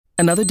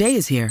Another day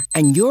is here,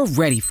 and you're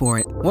ready for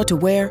it. What to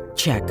wear?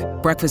 Check.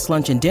 Breakfast,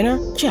 lunch, and dinner?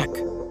 Check.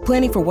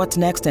 Planning for what's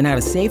next and how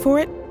to save for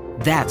it?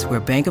 That's where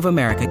Bank of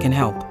America can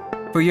help.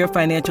 For your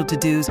financial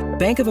to-dos,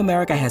 Bank of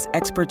America has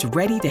experts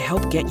ready to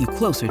help get you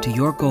closer to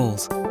your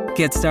goals.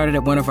 Get started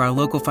at one of our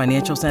local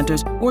financial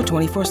centers or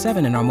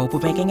 24/7 in our mobile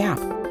banking app.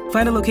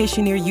 Find a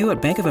location near you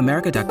at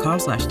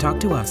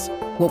bankofamerica.com/talktous.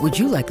 What would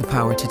you like the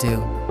power to do?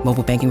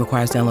 Mobile banking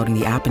requires downloading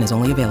the app and is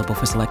only available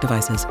for select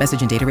devices.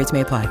 Message and data rates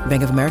may apply.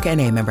 Bank of America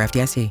N.A., member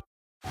FDIC.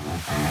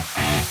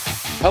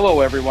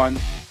 Hello, everyone.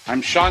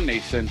 I'm Sean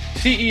Nason,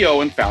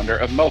 CEO and founder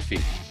of Mophie,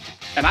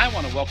 and I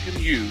want to welcome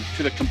you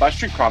to the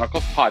Combustion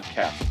Chronicles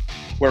podcast,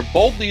 where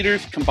bold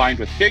leaders combined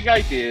with big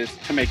ideas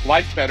to make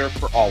life better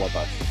for all of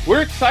us.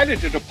 We're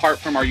excited to depart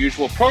from our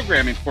usual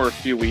programming for a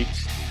few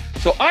weeks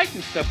so I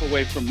can step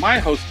away from my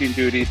hosting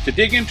duties to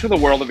dig into the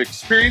world of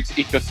experience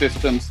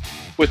ecosystems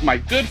with my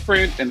good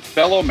friend and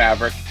fellow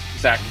maverick,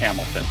 Zach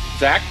Hamilton.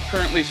 Zach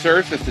currently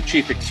serves as the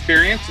Chief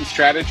Experience and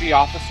Strategy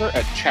Officer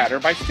at Chatter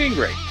by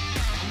Stingray.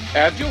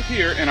 As you'll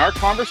hear in our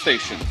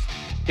conversations,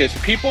 his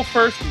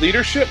people-first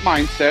leadership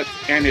mindset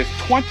and his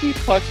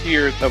 20-plus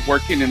years of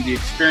working in the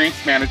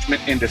experience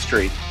management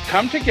industry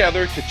come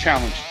together to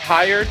challenge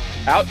tired,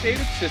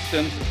 outdated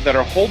systems that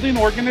are holding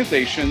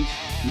organizations,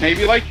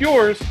 maybe like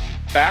yours,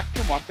 back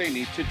from what they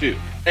need to do.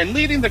 And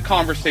leading the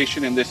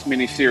conversation in this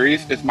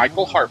mini-series is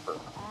Michael Harper,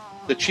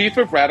 the Chief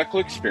of Radical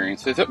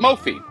Experiences at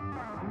Mophie.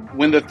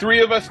 When the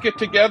three of us get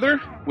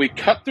together, we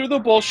cut through the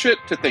bullshit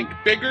to think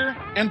bigger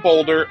and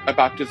bolder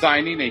about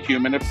designing a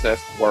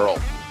human-obsessed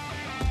world.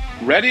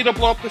 Ready to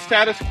blow up the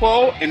status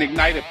quo and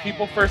ignite a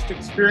people-first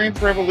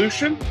experience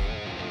revolution?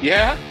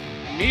 Yeah,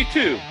 me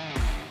too.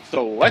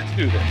 So let's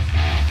do this.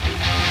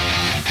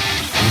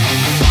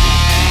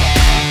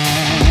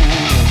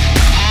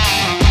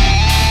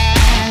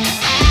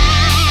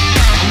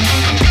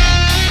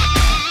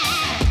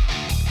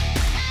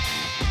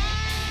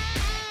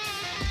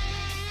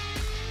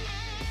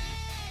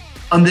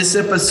 On this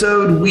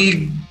episode,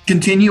 we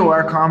continue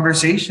our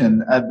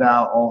conversation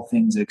about all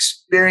things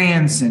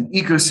experience and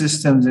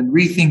ecosystems and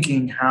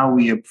rethinking how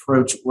we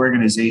approach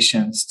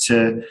organizations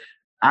to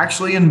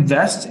actually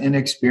invest in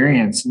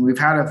experience. And we've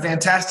had a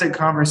fantastic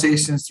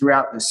conversations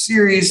throughout the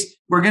series.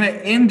 We're going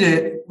to end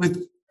it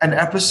with an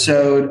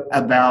episode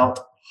about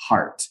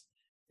heart.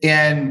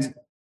 And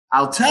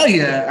I'll tell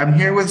you, I'm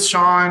here with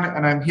Sean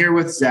and I'm here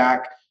with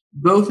Zach.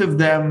 Both of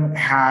them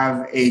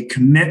have a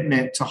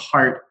commitment to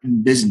heart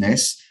in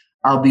business.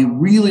 I'll be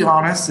really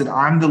honest that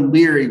I'm the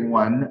leery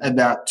one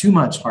about too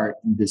much heart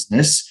in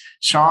business.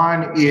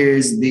 Sean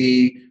is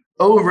the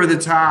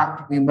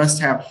over-the-top, we must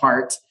have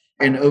heart,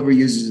 and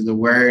overuses the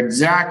word.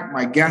 Zach,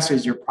 my guess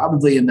is you're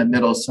probably in the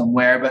middle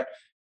somewhere, but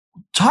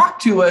talk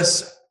to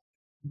us,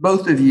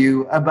 both of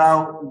you,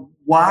 about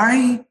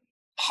why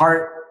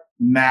heart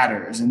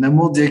matters, and then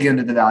we'll dig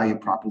into the value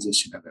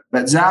proposition of it.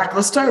 But Zach,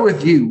 let's start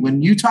with you.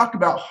 When you talk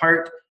about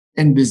heart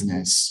in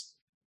business,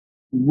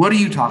 what are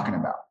you talking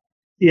about?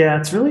 Yeah,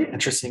 it's a really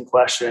interesting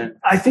question.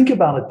 I think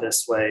about it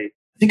this way.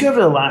 I think over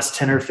the last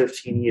 10 or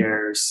 15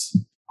 years,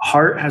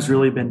 heart has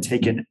really been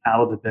taken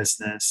out of the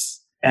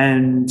business.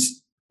 And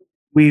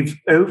we've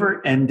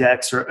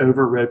over-indexed or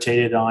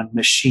over-rotated on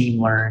machine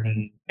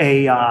learning,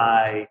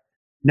 AI,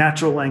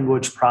 natural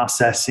language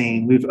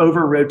processing. We've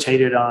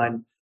over-rotated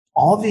on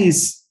all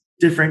these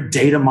different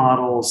data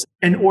models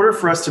in order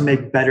for us to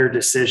make better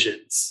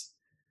decisions.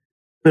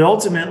 But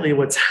ultimately,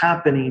 what's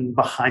happening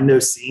behind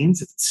those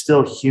scenes, it's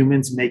still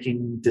humans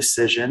making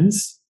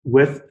decisions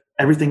with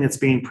everything that's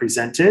being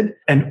presented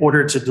in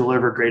order to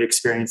deliver great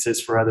experiences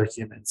for other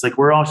humans. Like,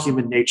 we're all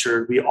human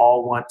nature. We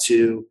all want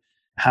to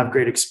have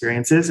great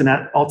experiences. And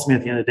that ultimately,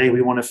 at the end of the day,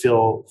 we want to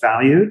feel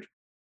valued.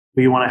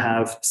 We want to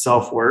have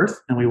self-worth,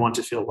 and we want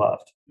to feel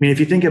loved. I mean, if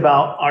you think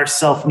about our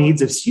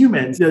self-needs as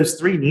humans, those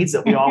three needs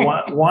that we all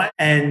want.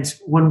 And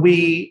when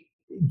we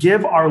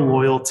give our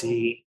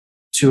loyalty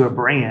to a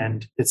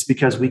brand, it's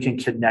because we can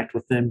connect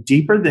with them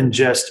deeper than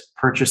just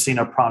purchasing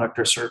a product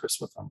or service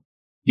with them.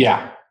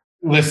 Yeah.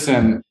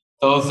 Listen,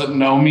 those that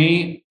know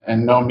me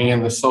and know me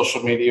in the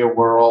social media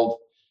world,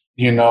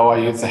 you know, I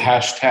use the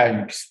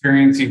hashtag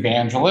experience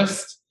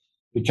evangelist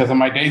because of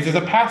my days as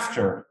a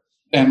pastor.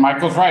 And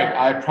Michael's right.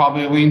 I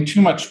probably lean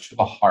too much to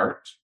the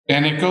heart.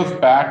 And it goes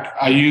back,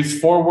 I use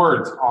 4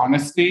 words: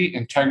 honesty,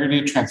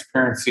 integrity,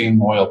 transparency, and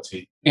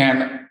loyalty.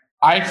 And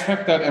I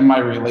expect that in my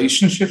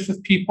relationships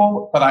with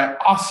people, but I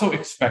also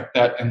expect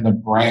that in the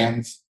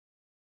brands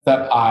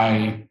that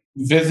I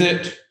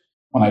visit,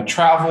 when I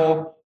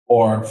travel,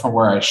 or from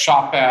where I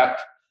shop at.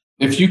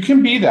 If you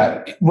can be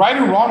that, right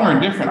or wrong or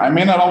indifferent, I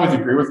may not always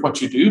agree with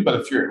what you do,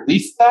 but if you're at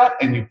least that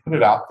and you put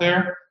it out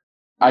there,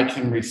 I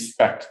can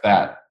respect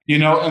that. You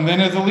know, and then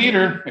as a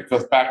leader, it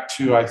goes back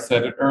to, I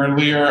said it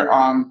earlier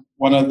on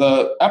one of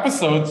the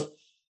episodes,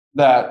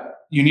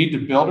 that you need to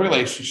build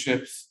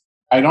relationships.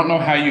 I don't know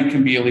how you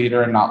can be a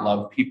leader and not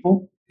love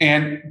people.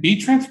 And be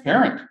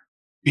transparent.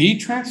 Be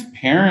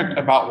transparent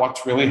about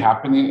what's really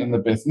happening in the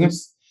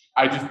business.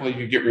 I just believe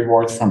you get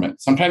rewards from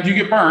it. Sometimes you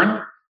get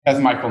burned, as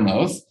Michael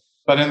knows,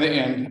 but in the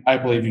end, I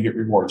believe you get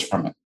rewards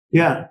from it.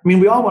 Yeah. I mean,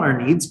 we all want our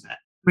needs met.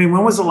 I mean,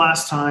 when was the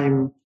last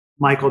time,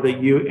 Michael,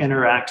 that you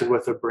interacted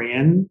with a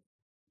brand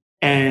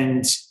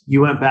and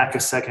you went back a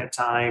second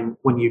time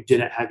when you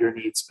didn't have your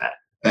needs met?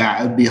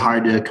 Yeah, it'd be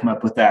hard to come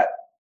up with that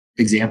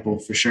example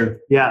for sure.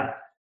 Yeah.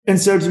 And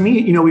so to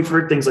me, we've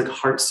heard things like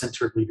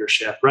heart-centered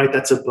leadership, right?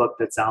 That's a book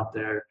that's out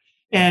there.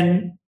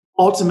 And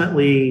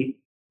ultimately,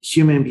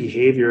 human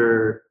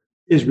behavior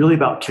is really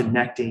about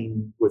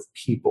connecting with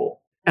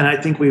people. And I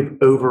think we've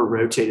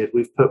over-rotated.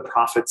 We've put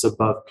profits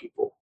above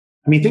people.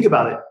 I mean, think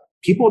about it.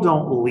 People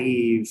don't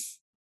leave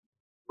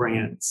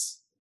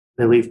brands.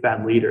 They leave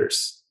bad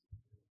leaders.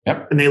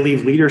 Yep. And they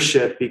leave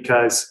leadership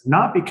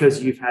not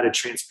because you've had a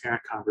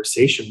transparent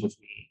conversation with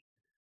me,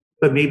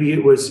 but maybe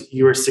it was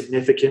you were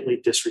significantly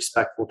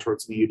disrespectful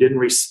towards me. You didn't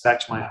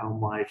respect my home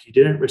life. You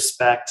didn't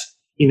respect,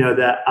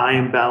 that I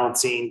am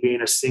balancing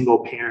being a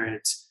single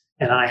parent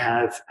and I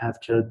have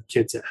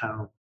kids at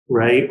home,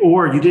 right?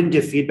 Or you didn't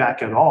give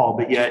feedback at all,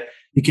 but yet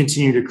you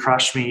continue to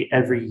crush me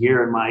every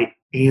year in my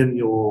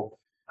annual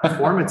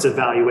performance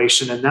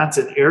evaluation. And that's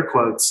in air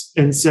quotes.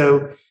 And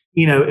so,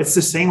 it's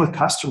the same with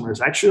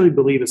customers. I truly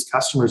believe as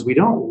customers, we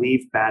don't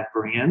leave bad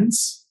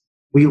brands.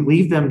 We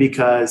leave them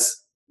because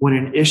when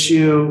an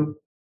issue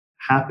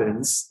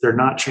happens, they're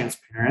not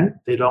transparent.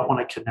 They don't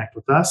want to connect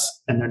with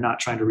us, and they're not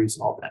trying to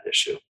resolve that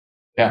issue.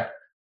 Yeah.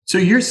 So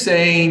you're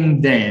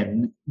saying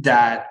then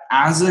that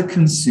as a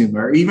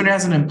consumer, even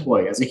as an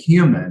employee, as a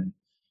human,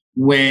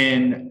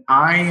 when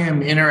I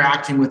am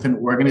interacting with an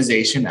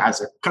organization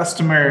as a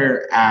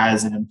customer,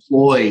 as an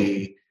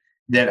employee,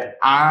 that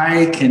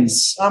I can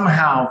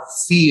somehow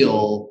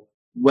feel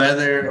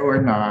whether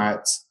or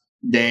not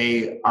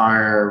they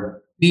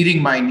are meeting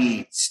my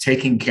needs,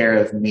 taking care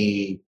of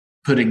me,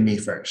 putting me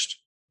first.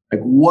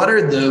 Like, what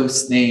are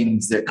those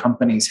things that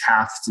companies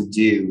have to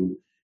do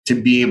to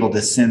be able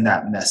to send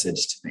that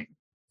message to me?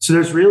 So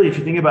there's really, if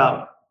you think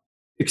about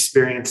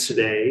experience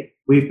today,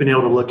 we've been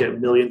able to look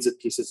at millions of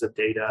pieces of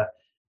data,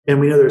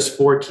 and we know there's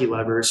 4 key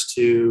levers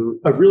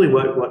to really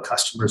what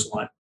customers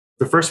want.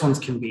 The first one's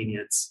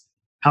convenience.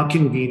 How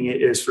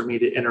convenient it is for me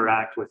to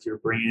interact with your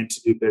brand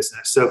to do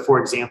business. So for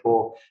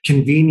example,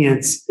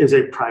 convenience is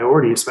a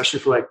priority, especially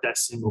for like that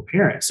single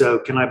parent. So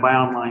can I buy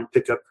online,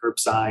 pick up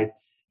curbside?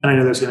 And I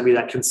know there's going to be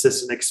that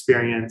consistent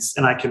experience,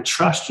 and I can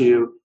trust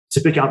you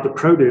to pick out the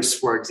produce,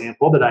 for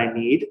example, that I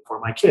need for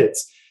my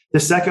kids. The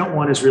second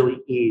one is really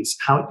ease.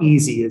 How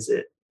easy is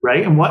it,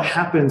 right? And what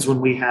happens when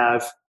we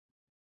have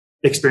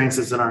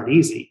experiences that aren't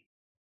easy?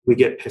 We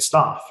get pissed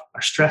off.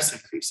 Our stress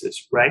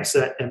increases, right?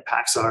 So that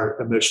impacts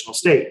our emotional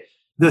state.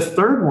 The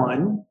third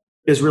one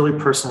is really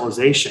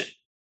personalization.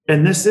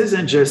 And this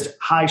isn't just,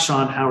 hi,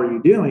 Sean, how are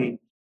you doing?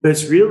 But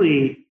it's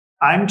really,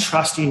 I'm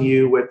trusting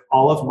you with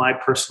all of my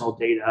personal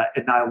data,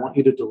 and I want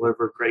you to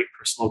deliver great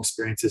personal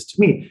experiences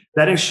to me.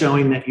 That is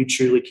showing that you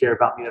truly care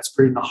about me. That's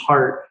putting the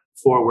heart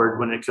forward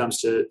when it comes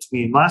to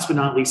me. And last but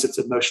not least, it's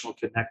emotional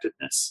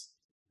connectedness.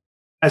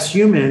 As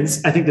humans,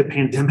 I think the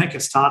pandemic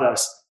has taught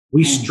us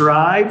we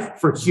strive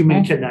for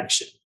human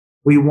connection.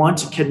 We want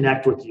to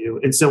connect with you.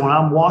 And so when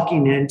I'm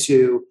walking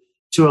into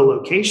a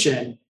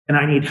location and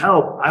I need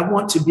help, I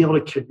want to be able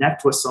to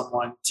connect with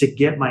someone to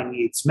get my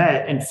needs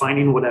met and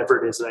finding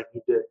whatever it is that I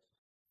need to,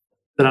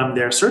 that I'm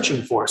there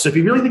searching for. So if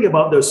you really think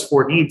about those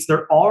 4 needs,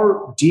 they're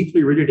all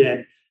deeply rooted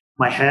in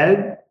my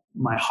head,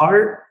 my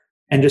heart,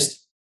 and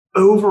just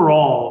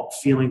overall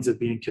feelings of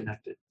being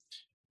connected.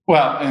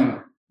 Well,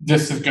 and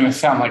this is going to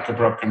sound like a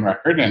broken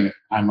record, and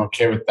I'm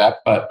okay with that.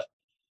 But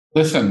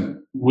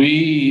listen,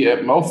 we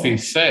at Mophie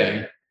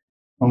say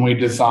when we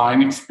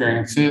design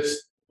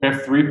experiences, there are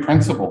 3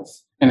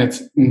 principles, and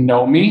it's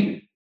know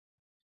me,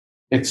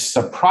 it's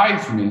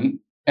surprise me,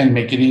 and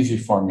make it easy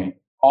for me.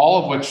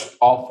 All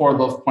 4 of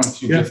those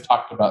points you just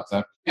talked about,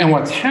 Zach. And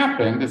what's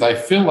happened is I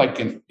feel like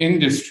in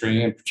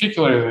industry, and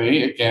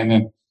particularly, again,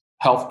 in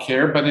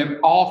healthcare, but in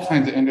all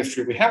kinds of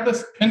industry, we have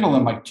this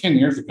pendulum like 10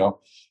 years ago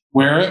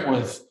where it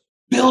was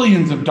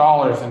billions of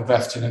dollars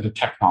invested into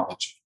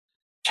technology.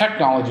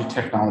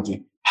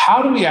 Technology.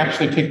 How do we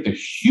actually take the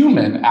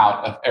human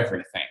out of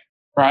everything,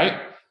 right?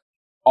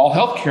 All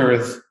healthcare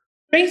is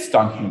based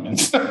on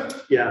humans.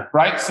 Yeah.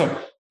 Right? So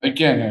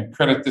again, I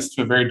credit this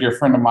to a very dear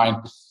friend of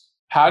mine.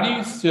 How do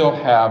you still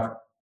have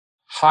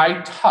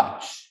high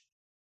touch,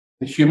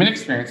 the human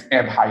experience,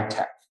 and high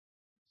tech?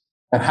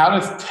 And how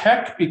does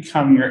tech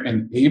become your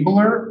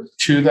enabler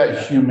to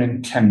that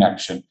human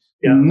connection?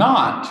 Yeah.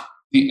 Not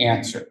the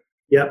answer.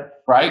 Yep.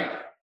 Right?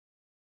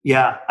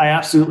 Yeah, I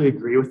absolutely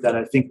agree with that.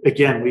 I think,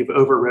 again, we've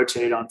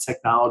over-rotated on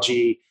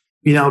technology,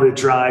 being able to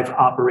drive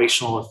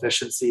operational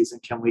efficiencies,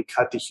 and can we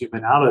cut the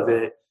human out of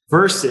it,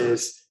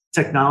 versus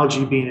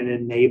technology being an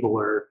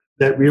enabler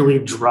that really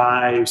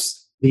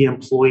drives the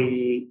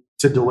employee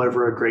to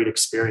deliver a great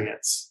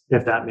experience,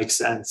 if that makes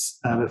sense,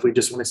 if we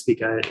just want to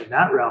speak at it in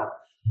that realm.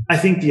 I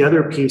think the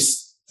other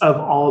piece of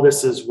all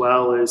this as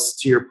well is,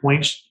 to your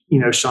point,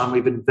 Sean,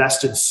 we've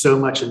invested so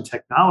much in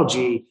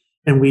technology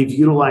and we've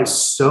utilized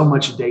so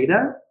much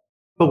data,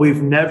 but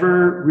we've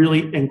never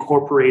really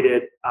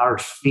incorporated our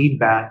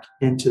feedback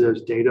into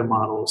those data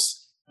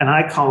models. And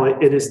I call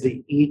it is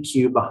the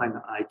EQ behind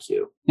the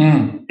IQ.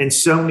 And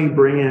so many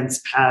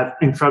brands have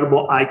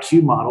incredible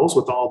IQ models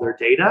with all their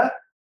data,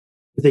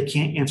 but they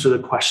can't answer the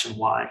question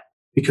why,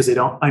 because they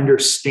don't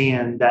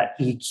understand that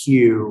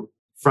EQ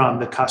from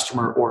the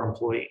customer or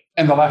employee.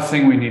 And the last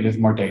thing we need is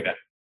more data.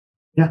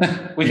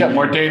 Yeah. We got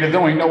more data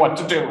than we know what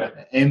to do with.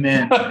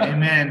 Amen.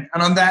 Amen.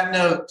 And on that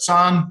note,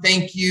 Sean,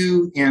 thank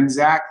you. And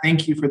Zach,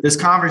 thank you for this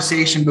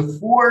conversation.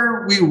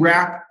 Before we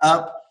wrap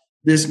up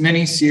this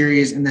mini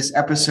series in this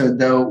episode,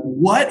 though,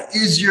 what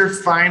is your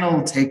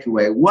final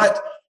takeaway? What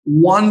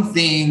one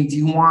thing do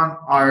you want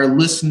our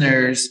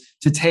listeners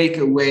to take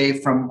away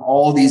from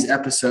all these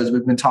episodes?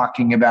 We've been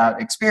talking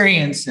about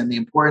experience and the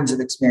importance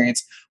of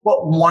experience.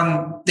 What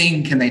one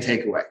thing can they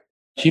take away?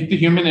 Keep the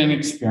human in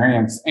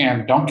experience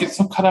and don't get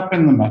so caught up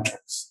in the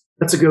metrics.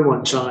 That's a good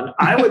one, Sean.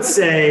 I would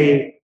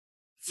say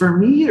for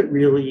me, it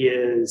really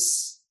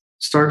is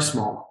start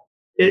small.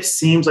 It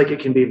seems like it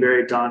can be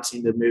very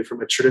daunting to move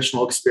from a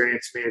traditional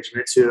experience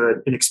management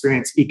to an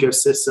experience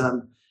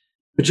ecosystem,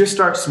 but just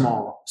start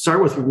small.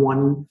 Start with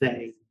one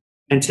thing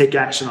and take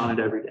action on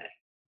it every day.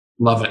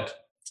 Love it.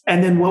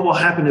 And then what will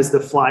happen is the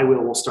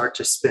flywheel will start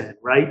to spin,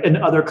 right? And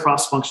other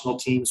cross-functional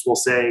teams will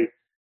say,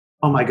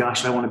 oh my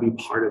gosh, I want to be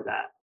part of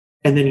that.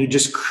 And then you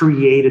just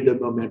created the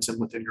momentum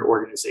within your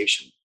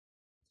organization.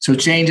 So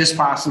change is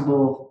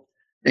possible.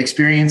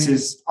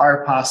 Experiences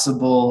are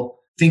possible.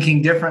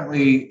 Thinking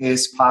differently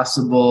is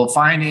possible.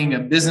 Finding a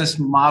business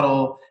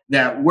model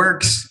that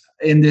works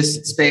in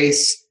this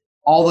space,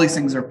 all these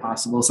things are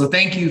possible. So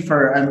thank you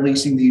for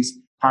unleashing these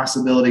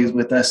possibilities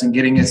with us and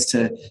getting us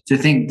to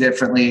think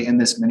differently in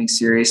this mini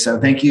series. So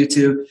thank you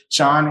to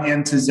Sean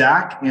and to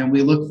Zach. And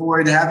we look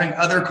forward to having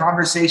other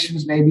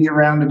conversations, maybe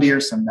around a beer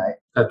someday.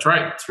 That's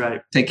right. That's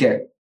right. Take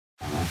care.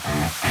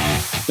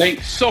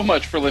 Thanks so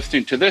much for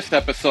listening to this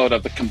episode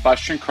of the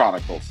Combustion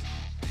Chronicles.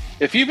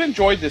 If you've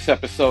enjoyed this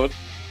episode,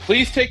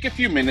 please take a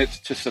few minutes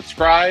to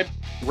subscribe,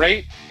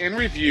 rate, and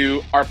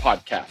review our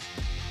podcast.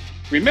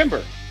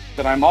 Remember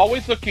that I'm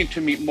always looking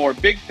to meet more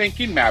big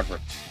thinking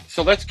mavericks.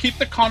 So let's keep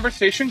the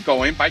conversation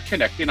going by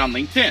connecting on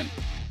LinkedIn.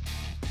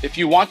 If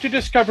you want to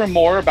discover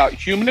more about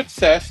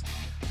human-obsessed,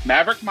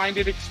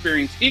 maverick-minded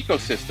experience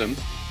ecosystems,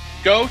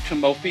 go to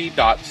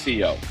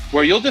mofi.co,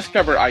 where you'll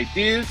discover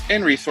ideas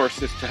and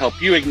resources to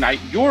help you ignite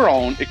your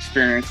own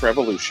experience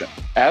revolution.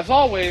 As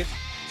always,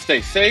 stay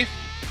safe,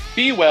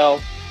 be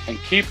well, and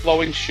keep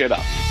blowing shit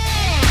up.